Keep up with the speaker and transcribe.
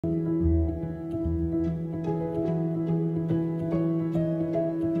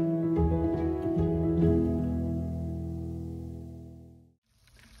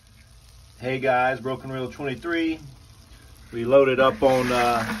guys, Broken Reel 23. We loaded up on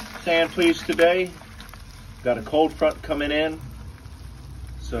sand fleas today. Got a cold front coming in,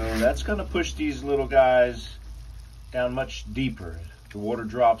 so that's going to push these little guys down much deeper. The water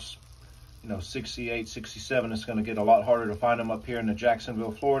drops, 68, 67. It's going to get a lot harder to find them up here in the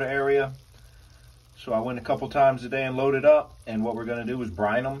Jacksonville, Florida area. So I went a couple times a day and loaded up, and what we're going to do is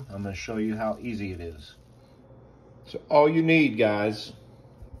brine them. I'm going to show you how easy it is. So all you need, guys,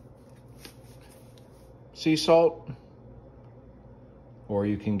 sea salt, or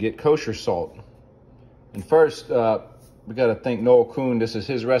you can get kosher salt. And first, we got to thank Noel Kuhn. This is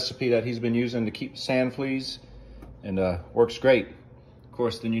his recipe that he's been using to keep sand fleas, and works great. Of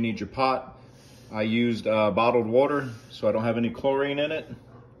course, then you need your pot. I used bottled water, so I don't have any chlorine in it.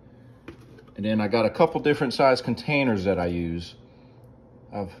 And then I got a couple different size containers that I use.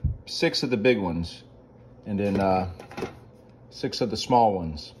 I have 6 of the big ones, and then 6 of the small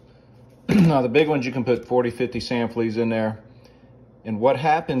ones. Now the big ones, you can put 40, 50 sand fleas in there. And what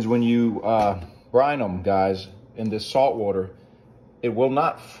happens when you brine them, guys, in this salt water, it will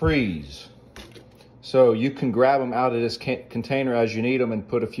not freeze. So you can grab them out of this container as you need them and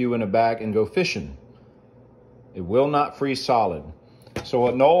put a few in a bag and go fishing. It will not freeze solid. So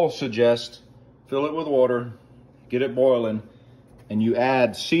what Noel suggests, fill it with water, get it boiling, and you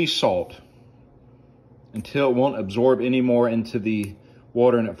add sea salt until it won't absorb any more into the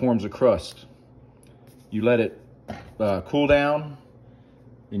water and it forms a crust. You let it cool down,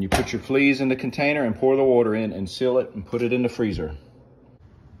 then you put your fleas in the container and pour the water in and seal it and put it in the freezer.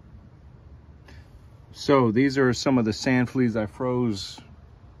 So these are some of the sand fleas I froze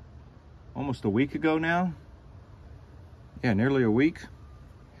almost a week ago now. Yeah, nearly a week.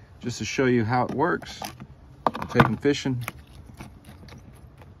 Just to show you how it works. I'll take them fishing.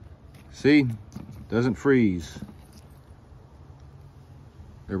 See, doesn't freeze.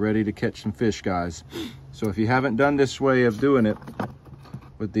 They're ready to catch some fish, guys. So if you haven't done this way of doing it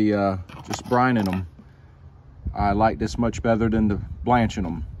with the just brining them, I like this much better than the blanching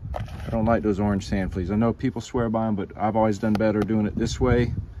them. I don't like those orange sand fleas. I know people swear by them, but I've always done better doing it this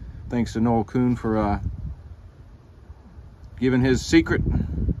way. Thanks to Noel Kuhn for giving his secret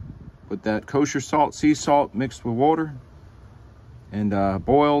with that kosher salt, sea salt mixed with water and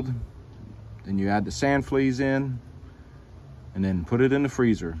boiled. Then you add the sand fleas in and then put it in the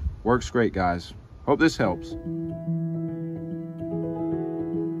freezer. Works great, guys. Hope this helps.